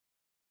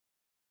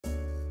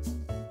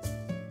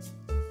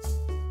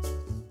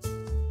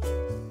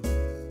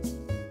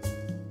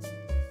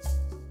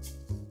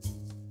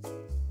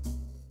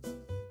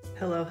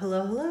Hello,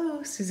 hello,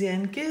 hello.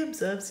 Suzanne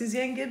Gibbs of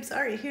Suzanne Gibbs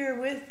Art here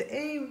with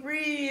a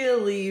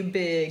really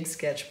big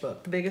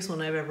sketchbook, the biggest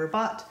one I've ever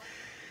bought.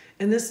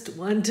 And this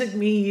one took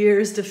me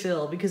years to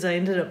fill because I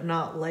ended up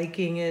not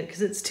liking it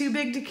because it's too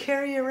big to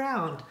carry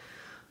around.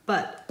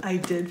 But I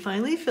did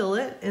finally fill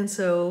it, and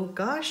so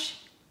gosh,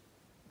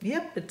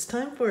 yep, it's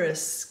time for a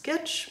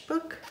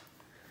sketchbook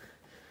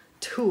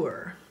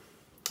tour.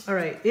 All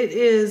right, it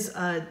is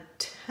a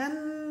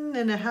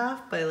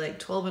 10.5 by like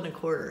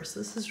 12.25, so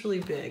this is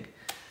really big.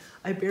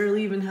 I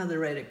barely even have the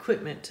right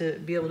equipment to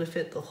be able to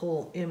fit the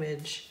whole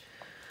image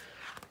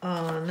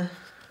on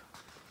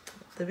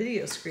the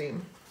video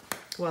screen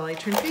while I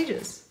turn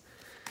pages.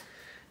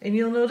 And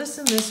you'll notice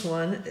in this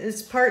one,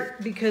 it's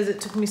part because it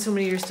took me so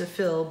many years to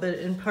fill, but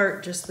in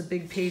part just the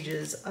big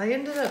pages, I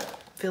ended up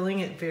filling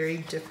it very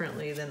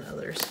differently than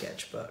other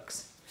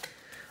sketchbooks.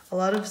 A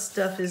lot of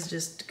stuff is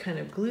just kind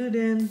of glued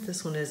in.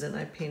 This one isn't.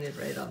 I painted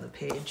right on the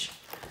page.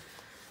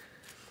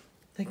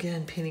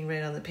 Again, painting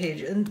right on the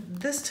page. And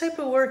this type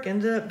of work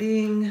ended up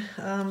being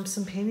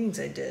some paintings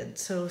I did.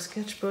 So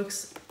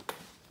sketchbooks,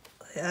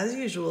 as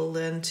usual,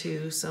 lend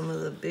to some of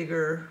the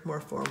bigger,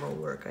 more formal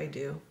work I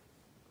do.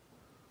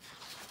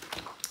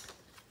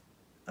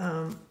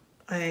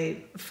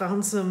 I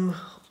found some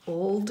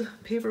old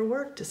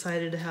paperwork,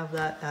 decided to have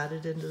that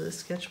added into the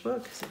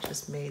sketchbook because it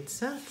just made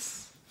sense.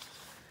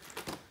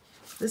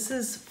 This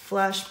is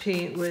flash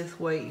paint with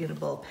white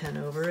Uniball pen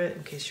over it,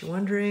 in case you're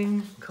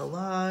wondering.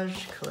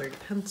 Collage, colored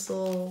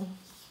pencil,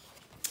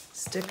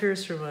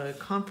 stickers from a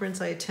conference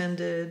I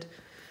attended,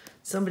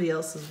 somebody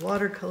else's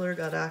watercolor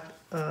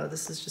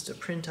this is just a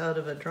printout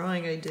of a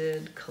drawing I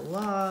did,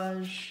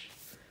 collage,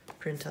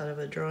 printout of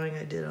a drawing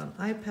I did on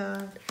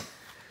iPad,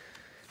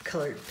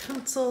 colored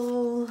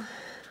pencil,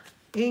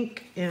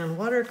 ink and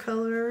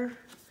watercolor.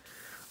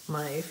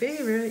 My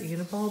favorite,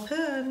 Uniball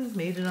pen,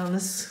 made it on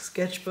this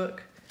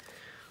sketchbook.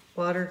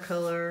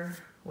 Watercolor,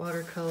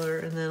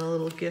 and then a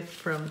little gift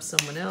from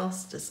someone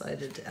else,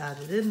 decided to add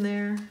it in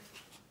there.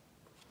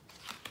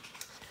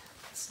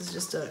 This is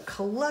just a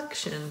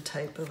collection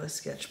type of a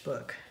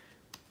sketchbook.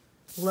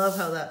 Love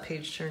how that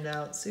page turned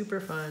out, super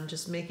fun,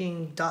 just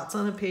making dots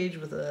on a page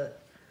with a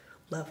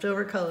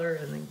leftover color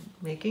and then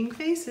making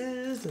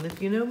faces. And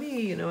if you know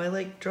me, you know I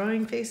like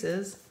drawing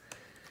faces.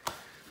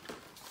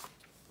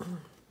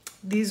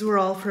 These were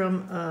all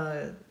from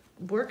a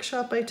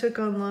workshop I took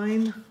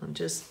online on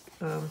just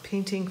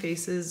painting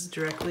faces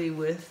directly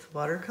with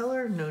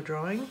watercolor, no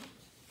drawing.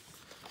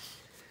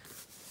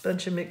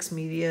 Bunch of mixed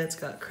media. It's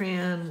got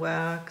crayon,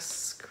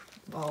 wax,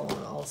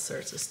 all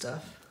sorts of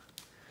stuff.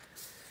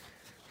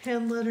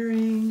 Hand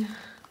lettering.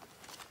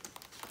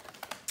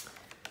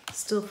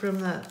 Still from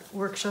that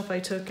workshop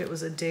I took. It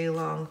was a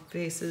day-long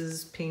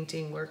faces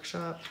painting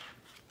workshop.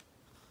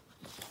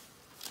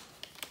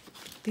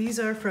 These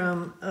are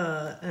from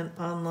an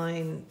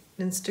online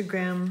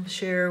Instagram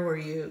share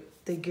where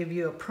they give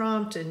you a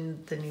prompt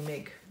and then you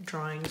make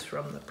drawings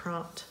from the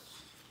prompt.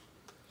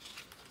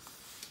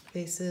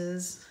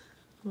 Faces.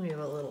 We have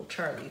a little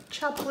Charlie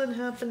Chaplin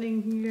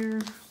happening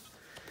here.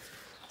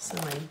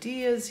 Some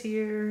ideas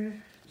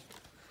here.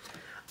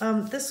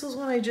 This was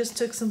when I just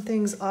took some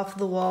things off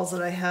the walls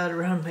that I had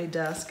around my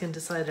desk and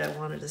decided I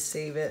wanted to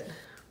save it.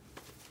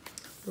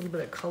 A little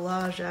bit of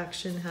collage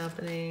action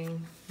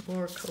happening,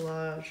 more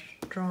collage,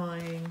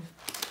 drawing,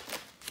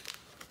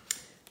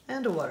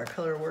 and a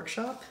watercolor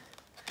workshop.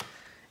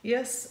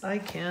 Yes, I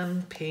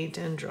can paint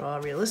and draw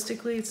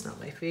realistically. It's not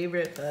my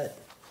favorite, but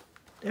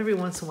every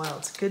once in a while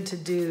it's good to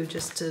do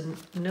just to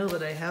know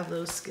that I have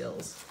those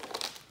skills.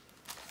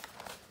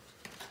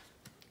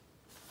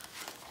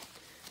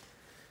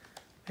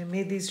 I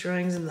made these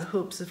drawings in the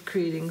hopes of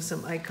creating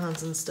some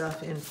icons and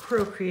stuff in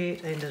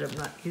Procreate. I ended up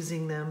not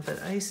using them,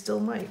 but I still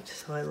might.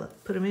 So I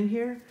put them in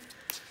here.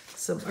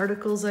 Some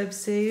articles I've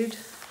saved.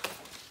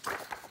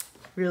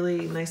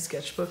 Really nice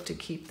sketchbook to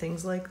keep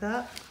things like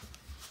that.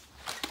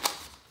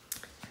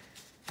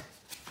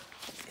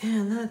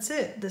 And that's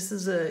it. This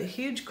is a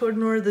huge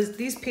Coordinator.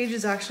 These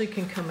pages actually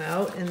can come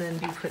out and then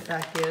be put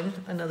back in.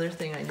 Another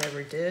thing I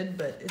never did,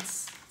 but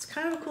it's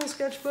kind of a cool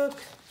sketchbook.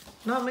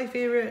 Not my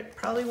favorite.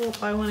 Probably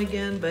won't buy one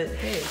again, but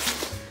hey,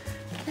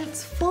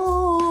 it's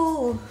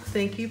full.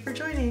 Thank you for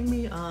joining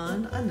me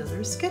on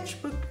another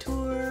sketchbook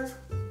tour.